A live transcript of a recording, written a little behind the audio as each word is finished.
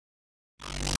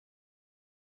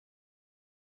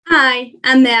Hi,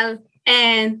 I'm Mel,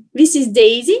 and this is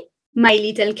Daisy, my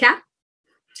little cat.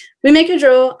 We make a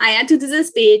draw, I had to do the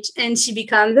speech, and she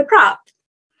becomes the prop.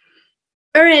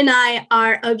 Her and I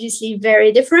are obviously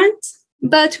very different,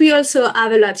 but we also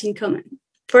have a lot in common.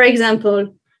 For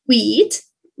example, we eat,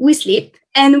 we sleep,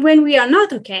 and when we are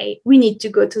not okay, we need to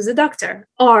go to the doctor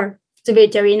or the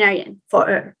veterinarian for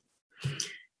her.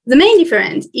 The main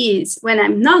difference is when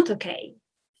I'm not okay,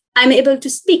 I'm able to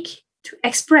speak, to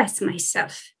express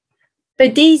myself.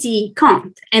 But Daisy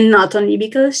can't, and not only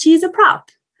because she's a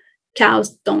prop.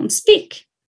 Cows don't speak.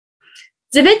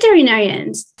 The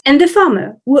veterinarians and the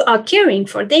farmer who are caring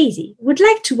for Daisy would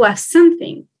like to have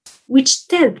something which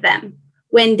tells them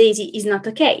when Daisy is not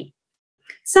okay,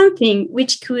 something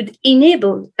which could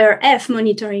enable her health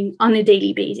monitoring on a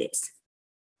daily basis.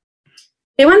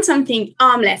 They want something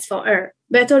harmless for her,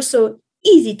 but also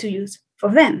easy to use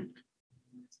for them.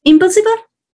 Impossible?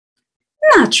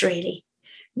 Not really.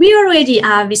 We already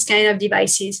have this kind of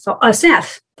devices for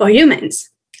ourselves, for humans.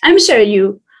 I'm sure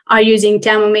you are using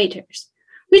thermometers,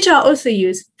 which are also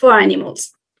used for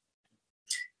animals.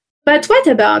 But what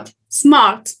about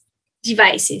smart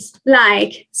devices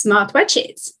like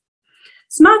smartwatches?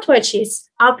 Smartwatches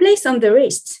are placed on the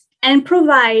wrist and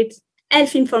provide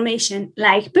health information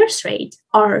like birth rate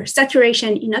or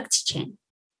saturation in oxygen.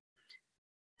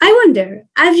 I wonder,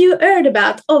 have you heard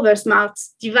about other smart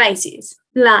devices,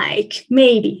 like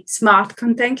maybe smart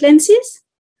contact lenses?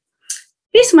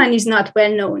 This one is not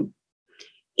well known.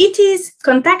 It is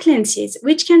contact lenses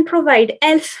which can provide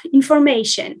health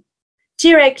information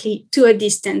directly to a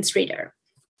distance reader.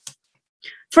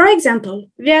 For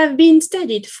example, they have been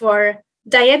studied for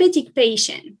diabetic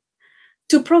patients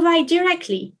to provide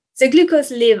directly the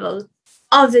glucose level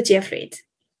of the tear fluid.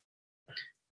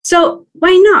 So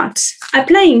why not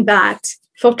applying that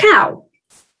for cow?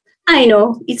 I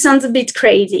know it sounds a bit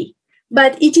crazy,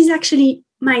 but it is actually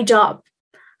my job.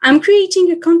 I'm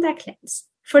creating a contact lens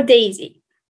for Daisy.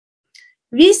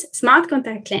 This smart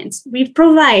contact lens will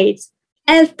provide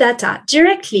health data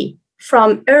directly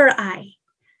from her eye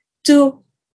to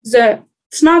the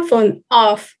smartphone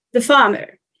of the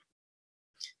farmer.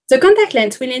 The contact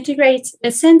lens will integrate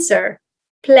a sensor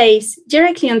placed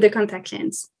directly on the contact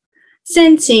lens,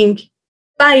 sensing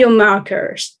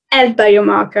biomarkers, health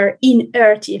biomarker in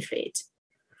her tear fluid.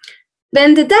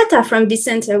 Then the data from this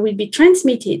sensor will be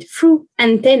transmitted through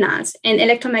antennas and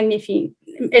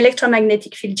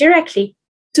electromagnetic field directly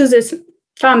to the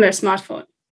farmer's smartphone.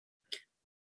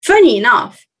 Funny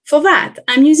enough, for that,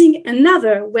 I'm using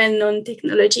another well-known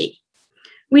technology,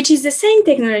 which is the same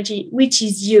technology which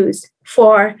is used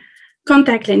for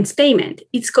contact lens payment.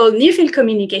 It's called near-field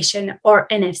communication, or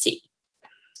NFC.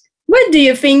 What do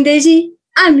you think, Daisy?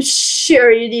 I'm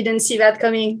sure you didn't see that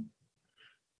coming.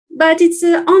 But it's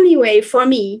the only way for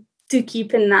me to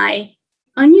keep an eye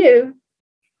on you.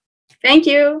 Thank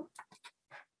you.